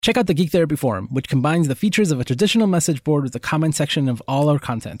Check out the Geek Therapy Forum, which combines the features of a traditional message board with the comment section of all our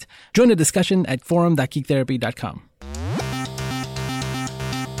content. Join the discussion at forum.geektherapy.com.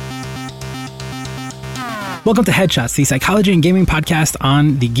 Welcome to Headshots, the psychology and gaming podcast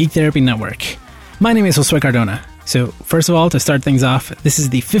on the Geek Therapy Network. My name is Josue Cardona. So first of all, to start things off, this is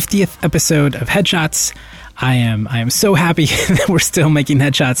the 50th episode of Headshots. I am so happy that we're still making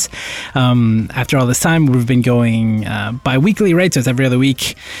headshots. After all this time, we've been going bi-weekly, right? So it's every other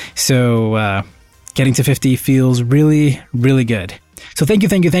week. So getting to 50 feels really, really good. So thank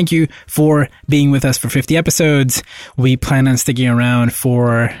you for being with us for 50 episodes. We plan on sticking around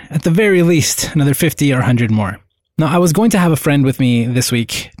for, at the very least, another 50 or 100 more. Now, I was going to have a friend with me this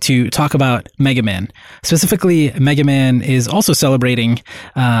week to talk about Mega Man. Specifically, Mega Man is also celebrating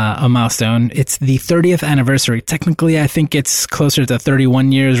a milestone. It's the 30th anniversary. Technically, I think it's closer to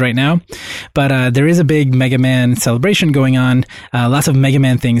 31 years right now. But there is a big Mega Man celebration going on. Lots of Mega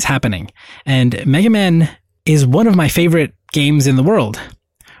Man things happening. And Mega Man is one of my favorite games in the world.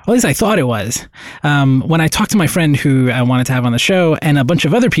 At least I thought it was. When I talked to my friend who I wanted to have on the show and a bunch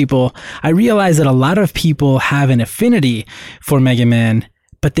of other people, I realized that a lot of people have an affinity for Mega Man,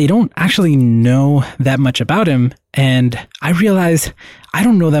 but they don't actually know that much about him. And I realized I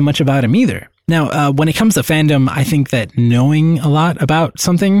don't know that much about him either. Now, when it comes to fandom, I think that knowing a lot about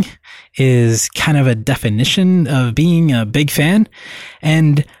something is kind of a definition of being a big fan.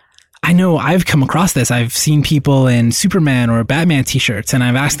 And I know I've come across this. I've seen people in Superman or Batman t-shirts, and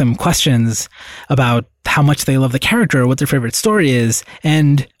I've asked them questions about how much they love the character or what their favorite story is,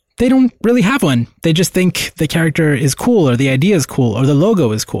 and they don't really have one. They just think the character is cool, or the idea is cool, or the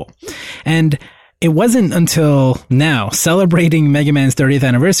logo is cool. And it wasn't until now, celebrating Mega Man's 30th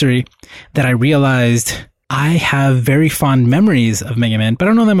anniversary, that I realized I have very fond memories of Mega Man, but I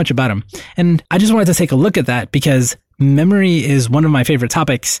don't know that much about him. And I just wanted to take a look at that because memory is one of my favorite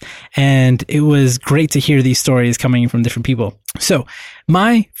topics, and it was great to hear these stories coming from different people. So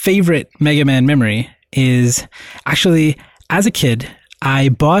my favorite Mega Man memory is actually, as a kid, I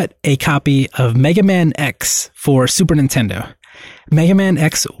bought a copy of Mega Man X for Super Nintendo. Mega Man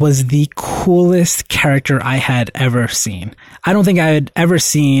X was the coolest character I had ever seen. I don't think I had ever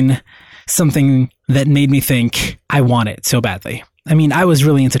seen something that made me think I want it so badly. I mean, I was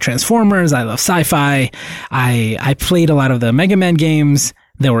really into Transformers. I love sci-fi. I played a lot of the Mega Man games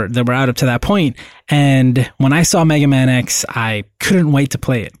that were out up to that point. And when I saw Mega Man X, I couldn't wait to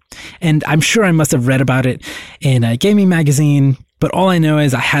play it. And I'm sure I must have read about it in a gaming magazine, but all I know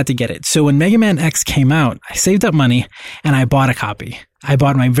is I had to get it. So when Mega Man X came out, I saved up money and I bought a copy. I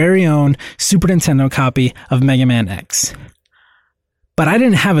bought my very own Super Nintendo copy of Mega Man X. But I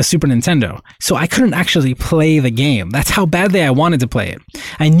didn't have a Super Nintendo, so I couldn't actually play the game. That's how badly I wanted to play it.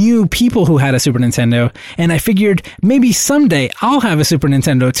 I knew people who had a Super Nintendo, and I figured maybe someday I'll have a Super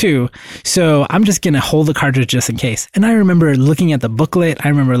Nintendo too, so I'm just going to hold the cartridge just in case. And I remember looking at the booklet, I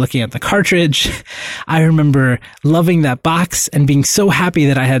remember looking at the cartridge, I remember loving that box and being so happy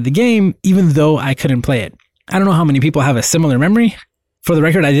that I had the game, even though I couldn't play it. I don't know how many people have a similar memory. For the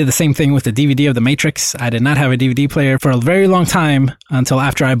record, I did the same thing with the DVD of The Matrix. I did not have a DVD player for a very long time until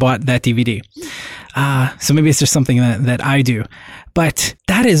after I bought that DVD. So maybe it's just something that I do. But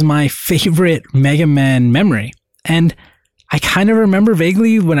that is my favorite Mega Man memory. And I kind of remember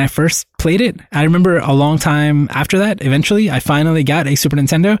vaguely when I first played it. I remember a long time after that, eventually, I finally got a Super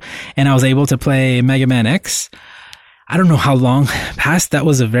Nintendo and I was able to play Mega Man X. I don't know how long passed. That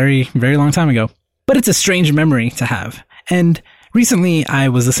was a very, very long time ago. But it's a strange memory to have. And recently, I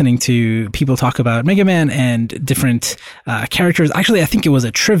was listening to people talk about Mega Man and different characters. Actually, I think it was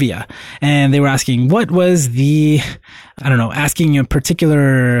a trivia. And they were asking, what was asking a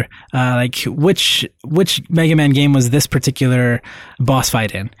particular, which Mega Man game was this particular boss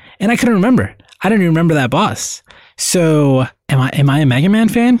fight in? And I couldn't remember. I didn't even remember that boss. So am I a Mega Man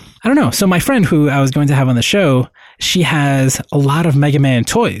fan? I don't know. So my friend who I was going to have on the show, she has a lot of Mega Man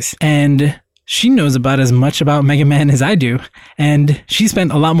toys. And she knows about as much about Mega Man as I do, and she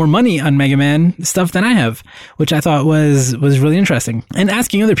spent a lot more money on Mega Man stuff than I have, which I thought was really interesting. And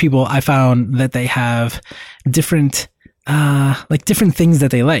asking other people, I found that they have different things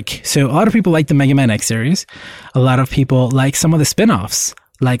that they like. So a lot of people like the Mega Man X series. A lot of people like some of the spin-offs,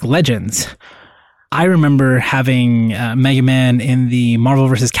 like Legends. I remember having Mega Man in the Marvel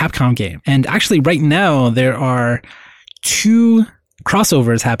vs. Capcom game. And actually right now there are 2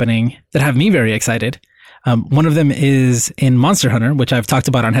 crossovers happening that have me very excited. One of them is in Monster Hunter, which I've talked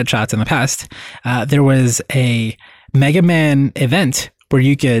about on Headshots in the past. There was a Mega Man event where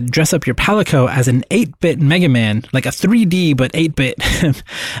you could dress up your Palico as an 8-bit Mega Man, like a 3D but 8-bit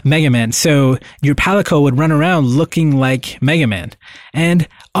Mega Man. So your Palico would run around looking like Mega Man. And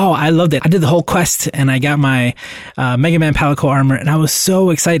I loved it. I did the whole quest and I got my Mega Man Palico armor and I was so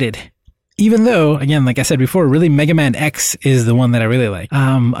excited. Even though, again, like I said before, really Mega Man X is the one that I really like.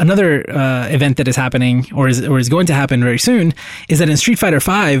 Another event that is happening or is going to happen very soon is that in Street Fighter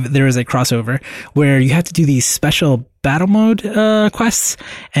V, there is a crossover where you have to do these special battle mode quests,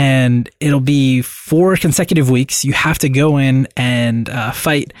 and it'll be 4 consecutive weeks. You have to go in and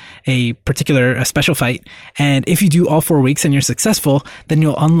fight a special fight. And if you do all 4 weeks and you're successful, then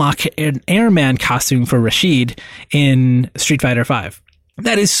you'll unlock an Airman costume for Rashid in Street Fighter V.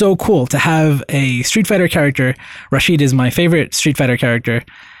 That is so cool to have a Street Fighter character. Rashid is my favorite Street Fighter character,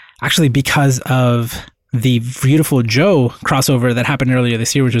 actually because of the Beautiful Joe crossover that happened earlier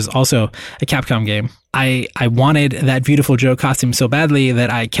this year, which was also a Capcom game. I wanted that Beautiful Joe costume so badly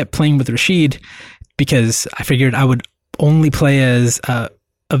that I kept playing with Rashid because I figured I would only play as a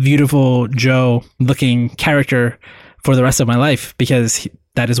Beautiful Joe looking character for the rest of my life because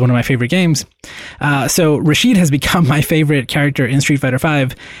that is one of my favorite games. So Rashid has become my favorite character in Street Fighter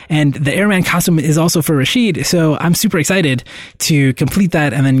V, and the Airman costume is also for Rashid. So I'm super excited to complete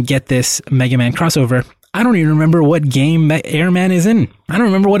that and then get this Mega Man crossover. I don't even remember what game Airman is in. I don't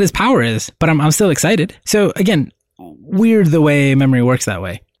remember what his power is, but I'm still excited. So again, weird the way memory works that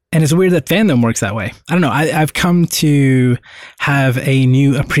way. And it's weird that fandom works that way. I don't know. I've come to have a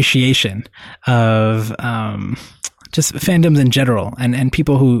new appreciation of just fandoms in general and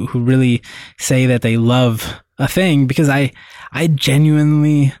people who really say that they love a thing, because I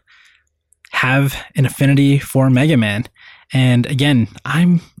genuinely have an affinity for Mega Man. And again,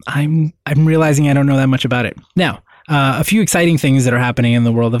 I'm realizing I don't know that much about it. Now, a few exciting things that are happening in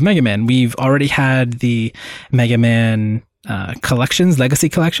the world of Mega Man. We've already had the Mega Man collections, Legacy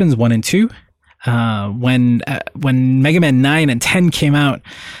Collections 1 and 2. When Mega Man 9 and 10 came out,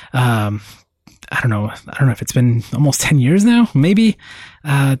 I don't know if it's been almost 10 years now, maybe.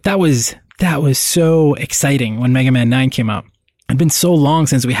 That was so exciting when Mega Man 9 came out. It'd been so long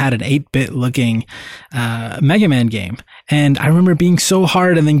since we had an 8-bit looking Mega Man game. And I remember being so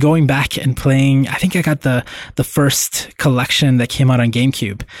hard and then going back and playing. I think I got the first collection that came out on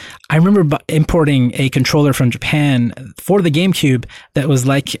GameCube. I remember importing a controller from Japan for the GameCube that was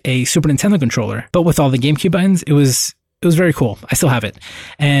like a Super Nintendo controller, but with all the GameCube buttons. It was very cool. I still have it.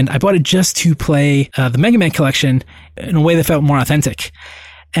 And I bought it just to play the Mega Man collection in a way that felt more authentic.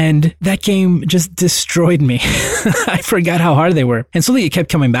 And that game just destroyed me. I forgot how hard they were. And slowly it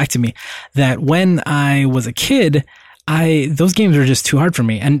kept coming back to me that when I was a kid, those games were just too hard for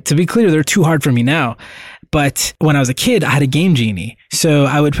me. And to be clear, they're too hard for me now. But when I was a kid, I had a Game Genie. So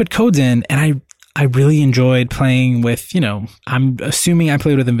I would put codes in and I really enjoyed playing with, I'm assuming I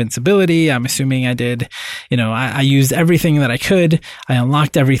played with invincibility. I'm assuming I did, I used everything that I could. I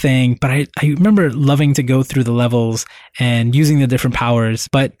unlocked everything, but I remember loving to go through the levels and using the different powers.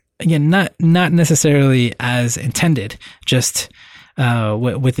 But again, not necessarily as intended, just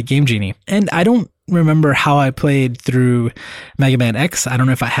with the Game Genie. And I don't remember how I played through Mega Man X. I don't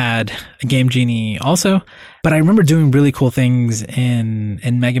know if I had a Game Genie also, but I remember doing really cool things in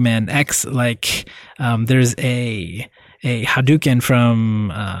Mega Man X. Like, there's a Hadouken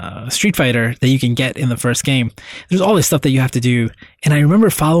from Street Fighter that you can get in the first game. There's all this stuff that you have to do. And I remember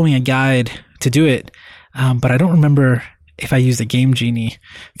following a guide to do it. But I don't remember if I used a Game Genie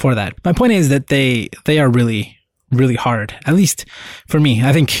for that. My point is that they are really hard, at least for me.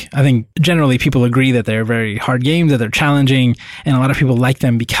 I think generally people agree that they're very hard games, that they're challenging, and a lot of people like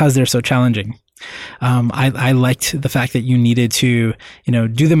them because they're so challenging. I liked the fact that you needed to,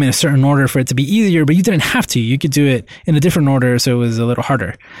 do them in a certain order for it to be easier, but you didn't have to. You could do it in a different order, so it was a little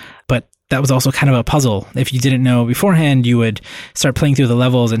harder. But that was also kind of a puzzle. If you didn't know beforehand, you would start playing through the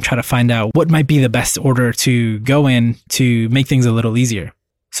levels and try to find out what might be the best order to go in to make things a little easier.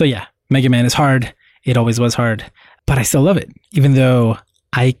 So yeah, Mega Man is hard. It always was hard, but I still love it, even though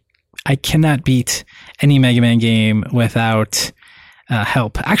I cannot beat any Mega Man game without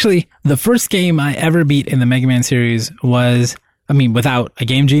help. Actually, the first game I ever beat in the Mega Man series was, without a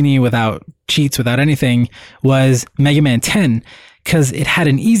Game Genie, without cheats, without anything, was Mega Man 10, because it had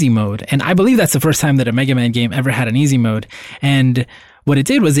an easy mode. And I believe that's the first time that a Mega Man game ever had an easy mode. And what it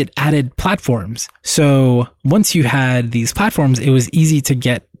did was it added platforms. So once you had these platforms, it was easy to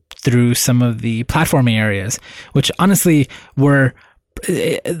get through some of the platforming areas, which honestly they're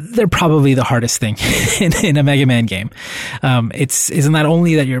probably the hardest thing in a Mega Man game. Isn't that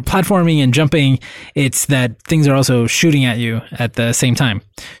only that you're platforming and jumping, it's that things are also shooting at you at the same time.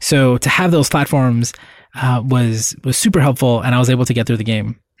 So to have those platforms was super helpful, and I was able to get through the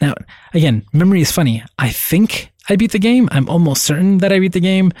game. Now, again, memory is funny. I think I beat the game. I'm almost certain that I beat the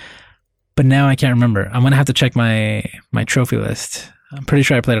game, but now I can't remember. I'm going to have to check my trophy list. I'm pretty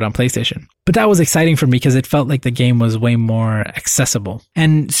sure I played it on PlayStation. But that was exciting for me because it felt like the game was way more accessible.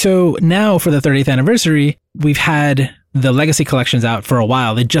 And so now for the 30th anniversary, we've had the Legacy collections out for a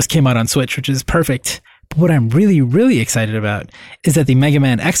while. They just came out on Switch, which is perfect. But what I'm really, really excited about is that the Mega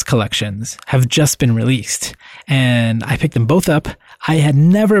Man X collections have just been released. And I picked them both up. I had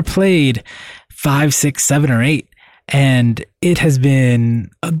never played 5, 6, 7, or 8. And it has been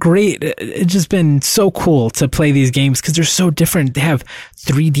it's just been so cool to play these games because they're so different. They have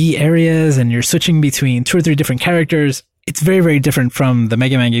 3D areas and you're switching between 2 or 3 different characters. It's very, very different from the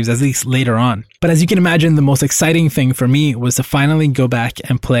Mega Man games, at least later on. But as you can imagine, the most exciting thing for me was to finally go back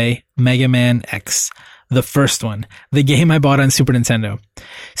and play Mega Man X, the first one, the game I bought on Super Nintendo.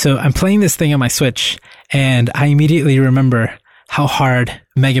 So I'm playing this thing on my Switch, and I immediately remember how hard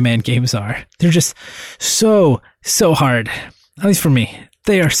Mega Man games are. They're just so hard. At least for me.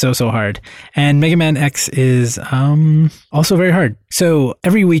 They are so hard. And Mega Man X is also very hard. So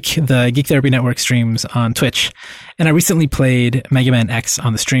every week, the Geek Therapy Network streams on Twitch. And I recently played Mega Man X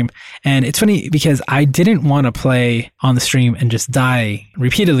on the stream. And it's funny because I didn't want to play on the stream and just die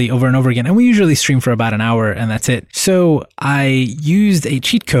repeatedly over and over again. And we usually stream for about an hour and that's it. So I used a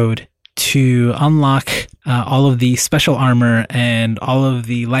cheat code to unlock all of the special armor and all of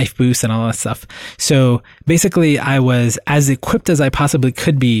the life boosts and all that stuff. So basically I was as equipped as I possibly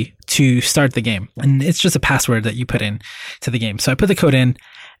could be to start the game. And it's just a password that you put in to the game. So I put the code in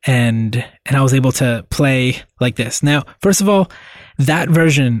and I was able to play like this. Now, first of all, that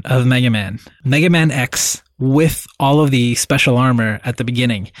version of Mega Man X, with all of the special armor at the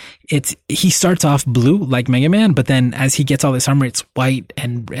beginning, he starts off blue like Mega Man, but then as he gets all this armor, it's white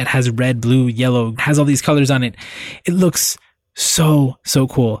and it has red, blue, yellow, has all these colors on it. It looks so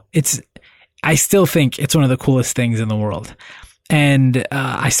cool. I still think it's one of the coolest things in the world. And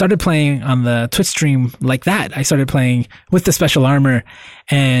I started playing on the Twitch stream like that. I started playing with the special armor,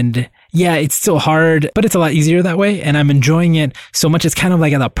 and yeah, it's still hard, but it's a lot easier that way. And I'm enjoying it so much. It's kind of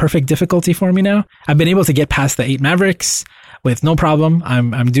like at a perfect difficulty for me now. I've been able to get past the 8 Mavericks with no problem.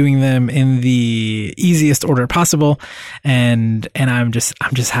 I'm doing them in the easiest order possible. And I'm just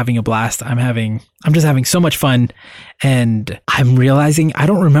having a blast. I'm just having so much fun. And I'm realizing I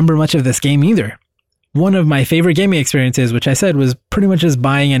don't remember much of this game either. One of my favorite gaming experiences, which I said was pretty much just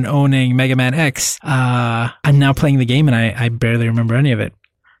buying and owning Mega Man X. I'm now playing the game and I barely remember any of it.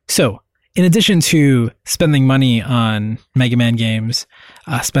 So, in addition to spending money on Mega Man games,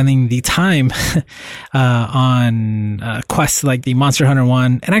 spending the time on quests like the Monster Hunter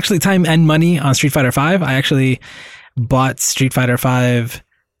one, and actually time and money on Street Fighter V, I actually bought Street Fighter V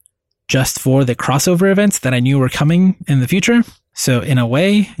just for the crossover events that I knew were coming in the future. So in a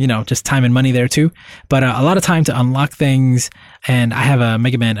way, just time and money there too. But a lot of time to unlock things. And I have a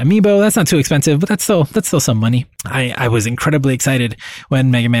Mega Man amiibo. That's not too expensive, but that's still some money. I was incredibly excited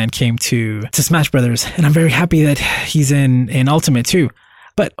when Mega Man came to Smash Brothers, and I'm very happy that he's in Ultimate too.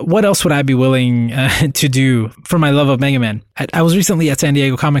 But what else would I be willing to do for my love of Mega Man? I was recently at San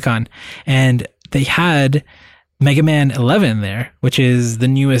Diego Comic-Con, and they had Mega Man 11 there, which is the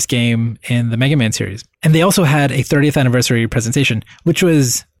newest game in the Mega Man series. And they also had a 30th anniversary presentation, which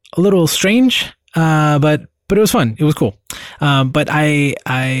was a little strange, but it was fun. It was cool. But I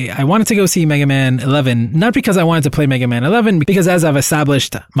wanted to go see Mega Man 11, not because I wanted to play Mega Man 11, because as I've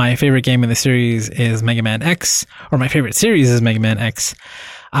established, my favorite game in the series is Mega Man X, or my favorite series is Mega Man X.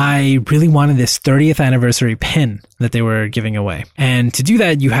 I really wanted this 30th anniversary pin that they were giving away. And to do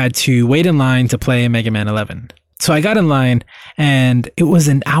that, you had to wait in line to play Mega Man 11. So I got in line and it was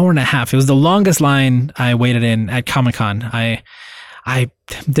an hour and a half. It was the longest line I waited in at Comic-Con.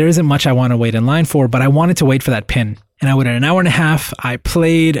 There isn't much I want to wait in line for, but I wanted to wait for that pin. And I waited an hour and a half. I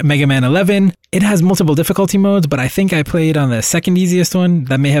played Mega Man 11. It has multiple difficulty modes, but I think I played on the second easiest one.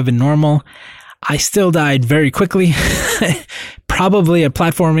 That may have been normal. I still died very quickly, probably a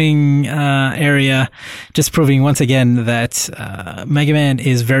platforming area, just proving once again that Mega Man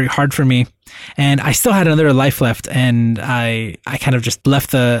is very hard for me. And I still had another life left, and I kind of just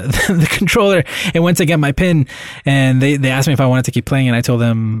left the controller and went to get my pin, and they asked me if I wanted to keep playing, and I told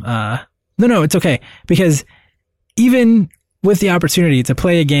them, no, it's okay, because even with the opportunity to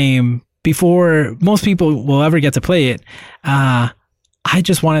play a game before most people will ever get to play it, I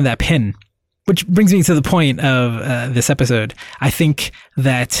just wanted that pin. Which brings me to the point of this episode. I think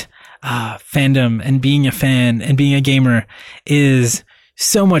that fandom and being a fan and being a gamer is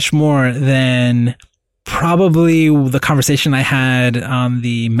so much more than probably the conversation I had on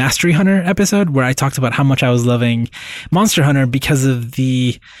the Mastery Hunter episode, where I talked about how much I was loving Monster Hunter because of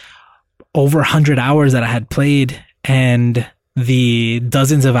the over 100 hours that I had played and the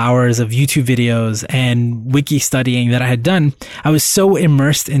dozens of hours of YouTube videos and wiki studying that I had done. I was so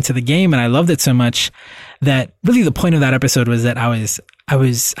immersed into the game and I loved it so much that really the point of that episode was that I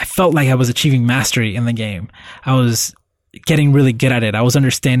felt like I was achieving mastery in the game. I was getting really good at it. I was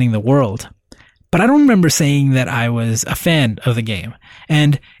understanding the world. But I don't remember saying that I was a fan of the game.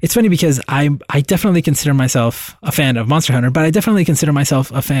 And it's funny because I definitely consider myself a fan of Monster Hunter, but I definitely consider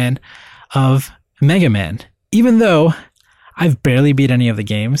myself a fan of Mega Man. Even though I've barely beat any of the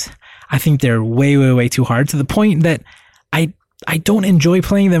games, I think they're way, way, way too hard, to the point that I don't enjoy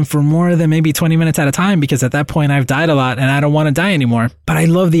playing them for more than maybe 20 minutes at a time, because at that point I've died a lot and I don't want to die anymore. But I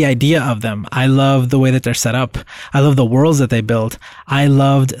love the idea of them. I love the way that they're set up. I love the worlds that they build. I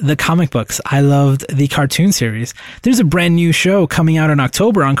loved the comic books. I loved the cartoon series. There's a brand new show coming out in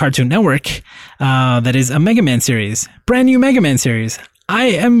October on Cartoon Network that is a Mega Man series. Brand new Mega Man series. I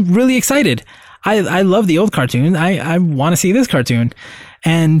am really excited. I love the old cartoon. I want to see this cartoon.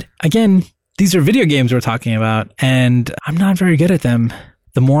 And again, these are video games we're talking about, and I'm not very good at them.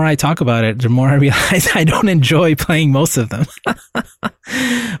 The more I talk about it, the more I realize I don't enjoy playing most of them.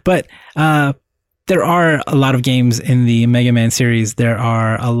 But there are a lot of games in the Mega Man series. There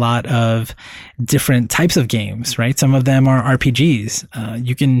are a lot of different types of games, right? Some of them are RPGs.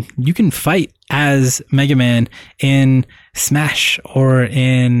 You can fight as Mega Man in Smash or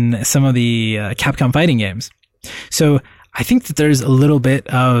in some of the Capcom fighting games. So I think that there's a little bit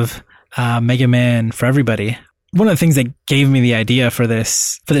of Mega Man for everybody. One of the things that gave me the idea for the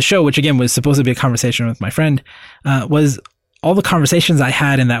show, which again was supposed to be a conversation with my friend, was all the conversations I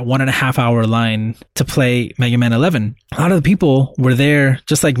had in that 1.5 hour line to play Mega Man 11. A lot of the people were there,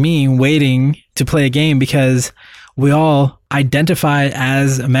 just like me, waiting to play a game because we all identify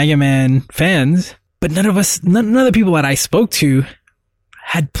as Mega Man fans, but none of the people that I spoke to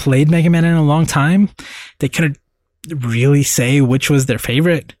had played Mega Man in a long time. They couldn't really say which was their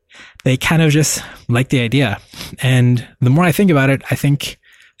favorite. They kind of just like the idea. And the more I think about it, I think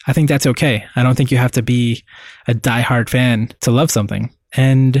that's okay. I don't think you have to be a diehard fan to love something.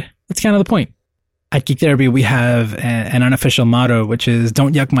 And that's kind of the point. At Geek Therapy, we have an unofficial motto, which is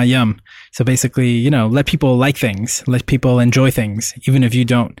don't yuck my yum. So basically, let people like things, let people enjoy things, even if you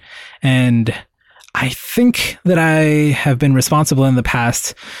don't. And I think that I have been responsible in the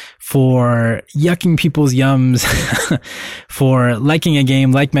past for yucking people's yums for liking a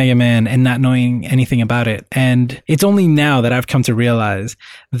game like Mega Man and not knowing anything about it. And it's only now that I've come to realize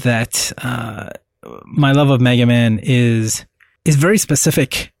that my love of Mega Man is very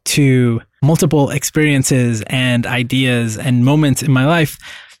specific to multiple experiences and ideas and moments in my life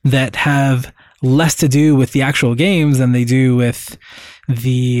that have less to do with the actual games than they do with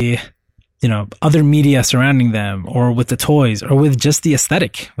the other media surrounding them, or with the toys, or with just the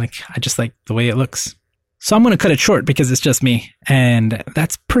aesthetic. Like, I just like the way it looks. So I'm going to cut it short because it's just me. And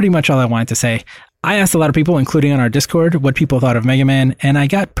that's pretty much all I wanted to say. I asked a lot of people, including on our Discord, what people thought of Mega Man. And I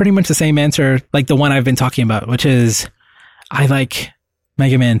got pretty much the same answer, like the one I've been talking about, which is I like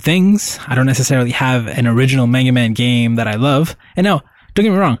Mega Man things. I don't necessarily have an original Mega Man game that I love. And no, don't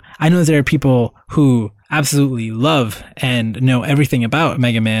get me wrong. I know there are people who absolutely love and know everything about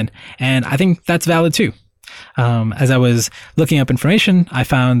Mega Man, and I think that's valid too. As I was looking up information, I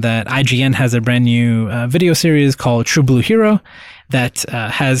found that IGN has a brand new video series called True Blue Hero that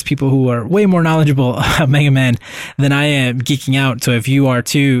has people who are way more knowledgeable about Mega Man than I am geeking out. So if you are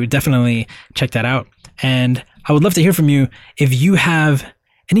too, definitely check that out. And I would love to hear from you if you have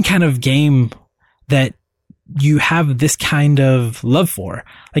any kind of game that you have this kind of love for.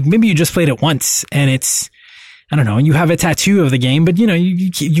 Like maybe you just played it once and it's, I don't know, you have a tattoo of the game, but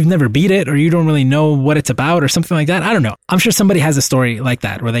you've never beat it, or you don't really know what it's about or something like that. I don't know. I'm sure somebody has a story like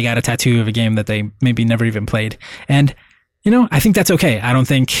that where they got a tattoo of a game that they maybe never even played. And, I think that's okay. I don't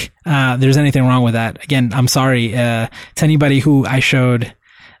think there's anything wrong with that. Again, I'm sorry to anybody who I showed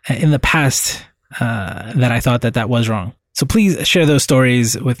in the past that I thought that was wrong. So please share those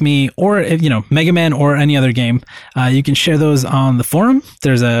stories with me, or if, Mega Man or any other game. You can share those on the forum.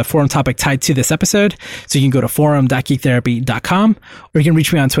 There's a forum topic tied to this episode. So you can go to forum.geektherapy.com, or you can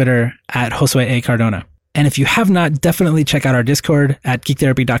reach me on Twitter at Josue A. Cardona. And if you have not, definitely check out our Discord at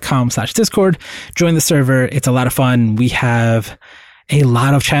geektherapy.com/Discord. Join the server. It's a lot of fun. We have a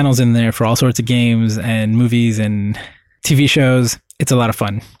lot of channels in there for all sorts of games and movies and TV shows. It's a lot of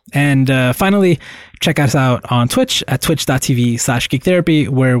fun. And finally, check us out on Twitch at twitch.tv/geektherapy,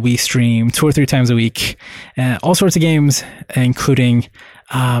 where we stream 2 or 3 times a week, all sorts of games, including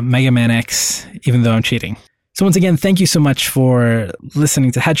Mega Man X, even though I'm cheating. So once again, thank you so much for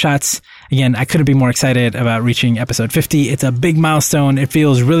listening to Headshots. Again, I couldn't be more excited about reaching episode 50. It's a big milestone. It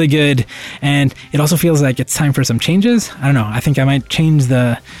feels really good. And it also feels like it's time for some changes. I don't know. I think I might change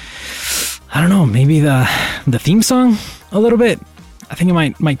maybe the theme song a little bit. I think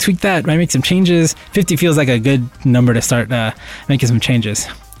I might tweak that, might make some changes. 50 feels like a good number to start making some changes.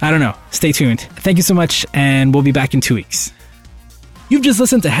 I don't know. Stay tuned. Thank you so much, and we'll be back in 2 weeks. You've just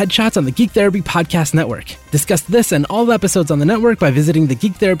listened to Headshots on the Geek Therapy Podcast Network. Discuss this and all the episodes on the network by visiting the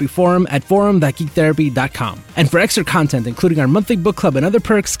Geek Therapy forum at forum.geektherapy.com. And for extra content, including our monthly book club and other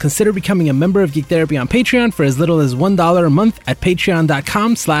perks, consider becoming a member of Geek Therapy on Patreon for as little as $1 a month at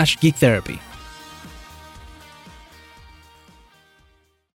patreon.com/geektherapy.